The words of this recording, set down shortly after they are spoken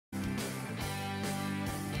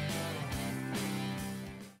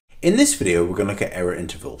In this video, we're going to look at error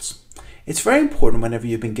intervals. It's very important whenever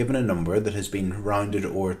you've been given a number that has been rounded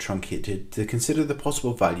or truncated to consider the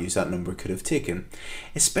possible values that number could have taken,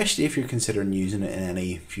 especially if you're considering using it in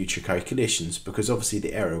any future calculations, because obviously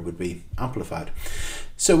the error would be amplified.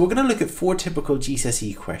 So we're going to look at 4 typical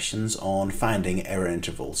GCSE questions on finding error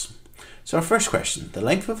intervals. So our first question, the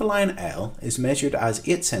length of a line L is measured as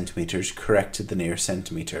 8 centimeters correct to the nearest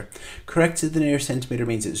centimeter. Correct to the nearest centimeter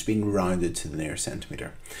means it's been rounded to the nearest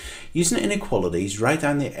centimeter. Using inequalities, write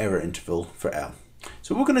down the error interval for L.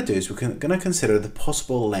 So what we're going to do is we're going to consider the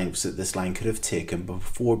possible lengths that this line could have taken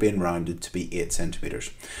before being rounded to be 8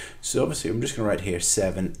 centimeters. So obviously I'm just going to write here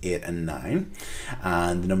 7, 8 and 9,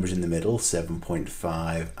 and the numbers in the middle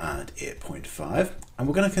 7.5 and 8.5, and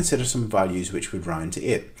we're going to consider some values which would round to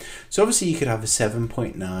 8. So obviously you could have a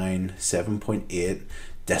 7.9, 7.8,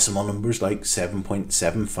 decimal numbers like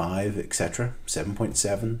 7.75, etc.,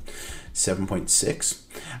 7.7,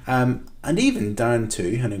 7.6, and even down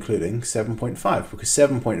to and including 7.5, because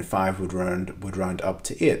 7.5 would round up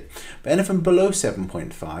to 8. But anything below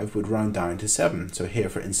 7.5 would round down to 7. So here,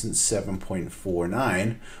 for instance,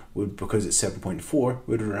 7.49 would, because it's 7.4,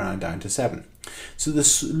 would round down to 7. So the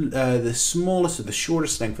smallest or the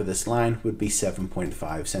shortest length of this line would be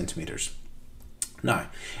 7.5 centimeters.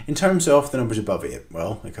 Now, in terms of the numbers above 8,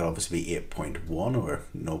 well, it could obviously be 8.1 or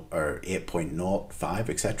 8.05,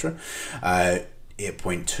 etc.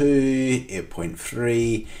 8.2,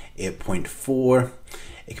 8.3, 8.4.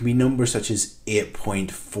 It can be numbers such as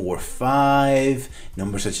 8.45,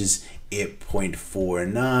 numbers such as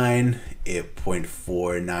 8.49,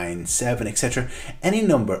 8.497, etc. Any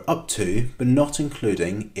number up to, but not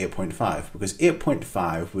including 8.5, because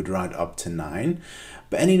 8.5 would round up to 9,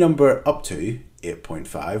 but any number up to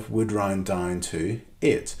 8.5 would round down to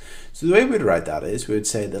 8. So the way we'd write that is we would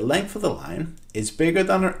say the length of the line is bigger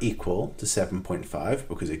than or equal to 7.5,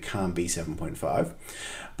 because it can be 7.5,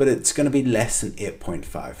 but it's going to be less than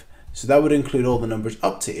 8.5. So that would include all the numbers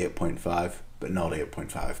up to 8.5, but not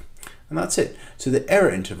 8.5. And that's it. So the error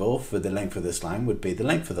interval for the length of this line would be the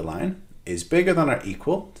length of the line is bigger than or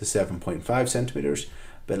equal to 7.5 centimeters,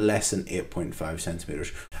 but less than 8.5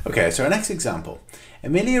 centimeters. Okay, so our next example.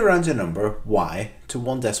 Amelia rounds a number y to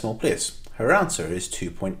 1 decimal place. Her answer is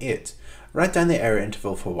 2.8. Write down the error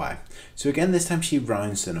interval for y. So again, this time she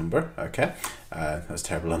rounds the number. Okay, that's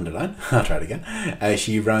terrible underline. I'll try it again.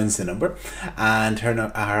 She rounds the number, and her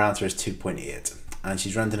answer is 2.8. And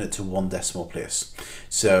she's rounding it to 1 decimal place.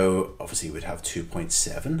 So obviously we'd have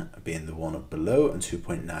 2.7 being the one below and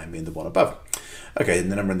 2.9 being the one above. Okay,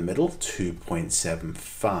 and the number in the middle,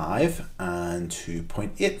 2.75 and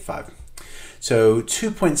 2.85. So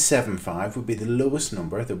 2.75 would be the lowest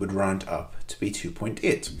number that would round up to be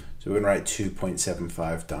 2.8. So we're going to write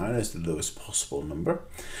 2.75 down as the lowest possible number.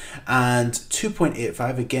 And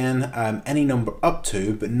 2.85, again, any number up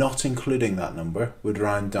to, but not including that number, would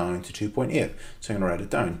round down to 2.8. So I'm going to write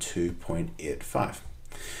it down, 2.85.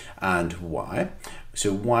 And y,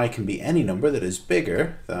 so y can be any number that is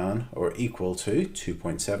bigger than or equal to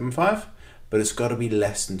 2.75, but it's got to be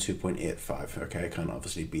less than 2.85. Okay, it can't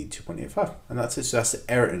obviously be 2.85, and that's it. So that's the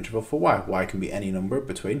error interval for y. Y can be any number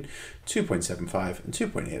between 2.75 and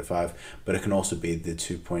 2.85, but it can also be the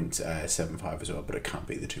 2.75 as well, but it can't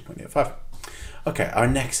be the 2.85. Okay, our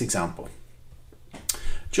next example.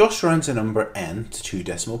 Josh rounds a number n to 2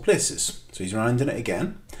 decimal places. So he's rounding it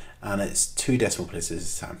again, and it's 2 decimal places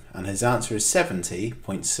this time, and his answer is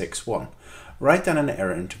 70.61. Write down an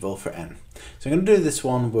error interval for n. So I'm going to do this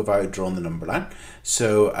one without drawing the number line.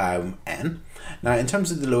 So n. Now in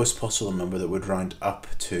terms of the lowest possible number that would round up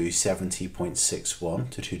to 70.61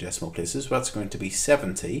 to 2 decimal places, well, that's going to be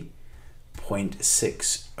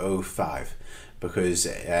 70.605, because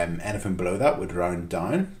anything below that would round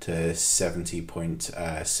down to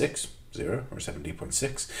 70.60 or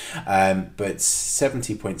 70.6, but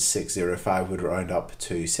 70.605 would round up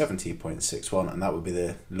to 70.61, and that would be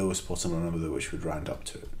the lowest possible number which would round up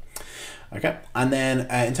to it. Okay, and then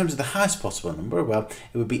in terms of the highest possible number, well,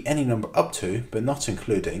 it would be any number up to, but not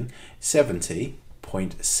including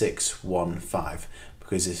 70.615,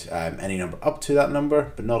 because if, any number up to that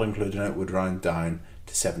number, but not including it, would round down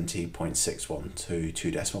to 70.61 to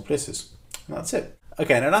 2 decimal places. And that's it.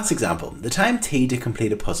 Okay, now last example. The time t to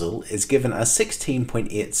complete a puzzle is given as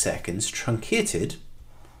 16.8 seconds truncated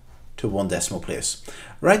to 1 decimal place.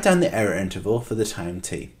 Write down the error interval for the time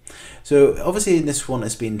t. So obviously in this one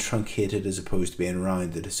it's been truncated as opposed to being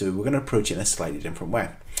rounded, so we're going to approach it in a slightly different way.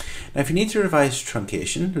 Now if you need to revise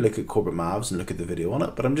truncation, look at Corbettmaths and look at the video on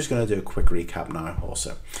it, but I'm just going to do a quick recap now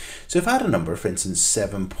also. So if I had a number, for instance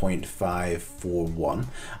 7.541,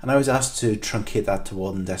 and I was asked to truncate that to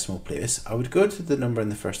one decimal place, I would go to the number in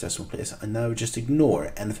the first decimal place and I would just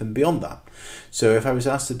ignore anything beyond that. So if I was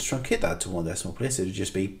asked to truncate that to one decimal place, it would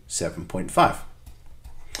just be 7.5.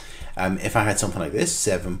 If I had something like this,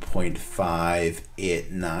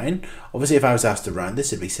 7.589, obviously if I was asked to round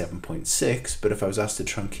this, it'd be 7.6, but if I was asked to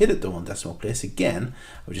truncate it to one decimal place, again,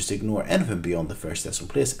 I would just ignore anything beyond the first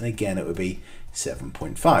decimal place, and again, it would be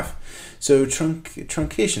 7.5. So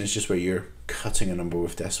truncation is just where you're cutting a number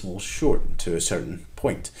with decimals short to a certain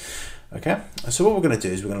point. Okay, so what we're going to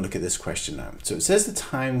do is we're going to look at this question now. So it says the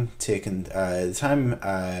time taken,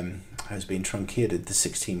 has been truncated to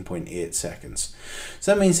 16.8 seconds.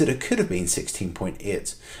 So that means that it could have been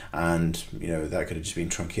 16.8, and you know that could have just been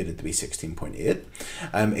truncated to be 16.8.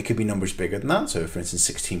 It could be numbers bigger than that. So for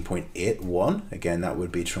instance 16.81, again that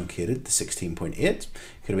would be truncated to 16.8. It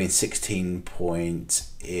could have been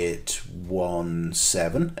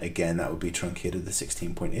 16.817, again that would be truncated to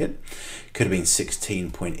 16.8. Could have been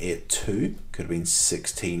 16.82, could have been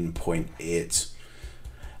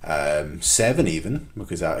 16.87 even,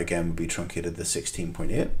 because that again would be truncated to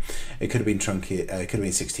 16.8. It could have been truncated, it could have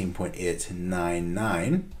been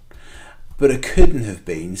 16.899, but it couldn't have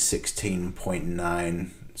been 16.9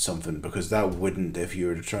 something, because that wouldn't, if you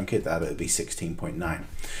were to truncate that, it would be 16.9.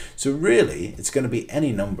 So really it's going to be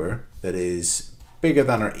any number that is bigger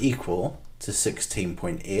than or equal to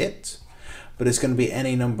 16.8, but it's going to be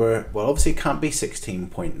any number, well obviously it can't be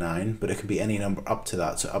 16.9, but it can be any number up to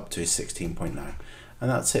that, so up to 16.9. And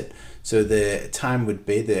that's it. So the time would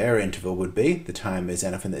be, the error interval would be, the time is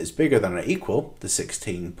anything that is bigger than or equal to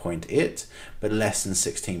 16.8, but less than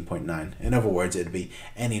 16.9. In other words, it'd be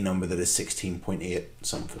any number that is 16.8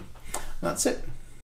 something. And that's it.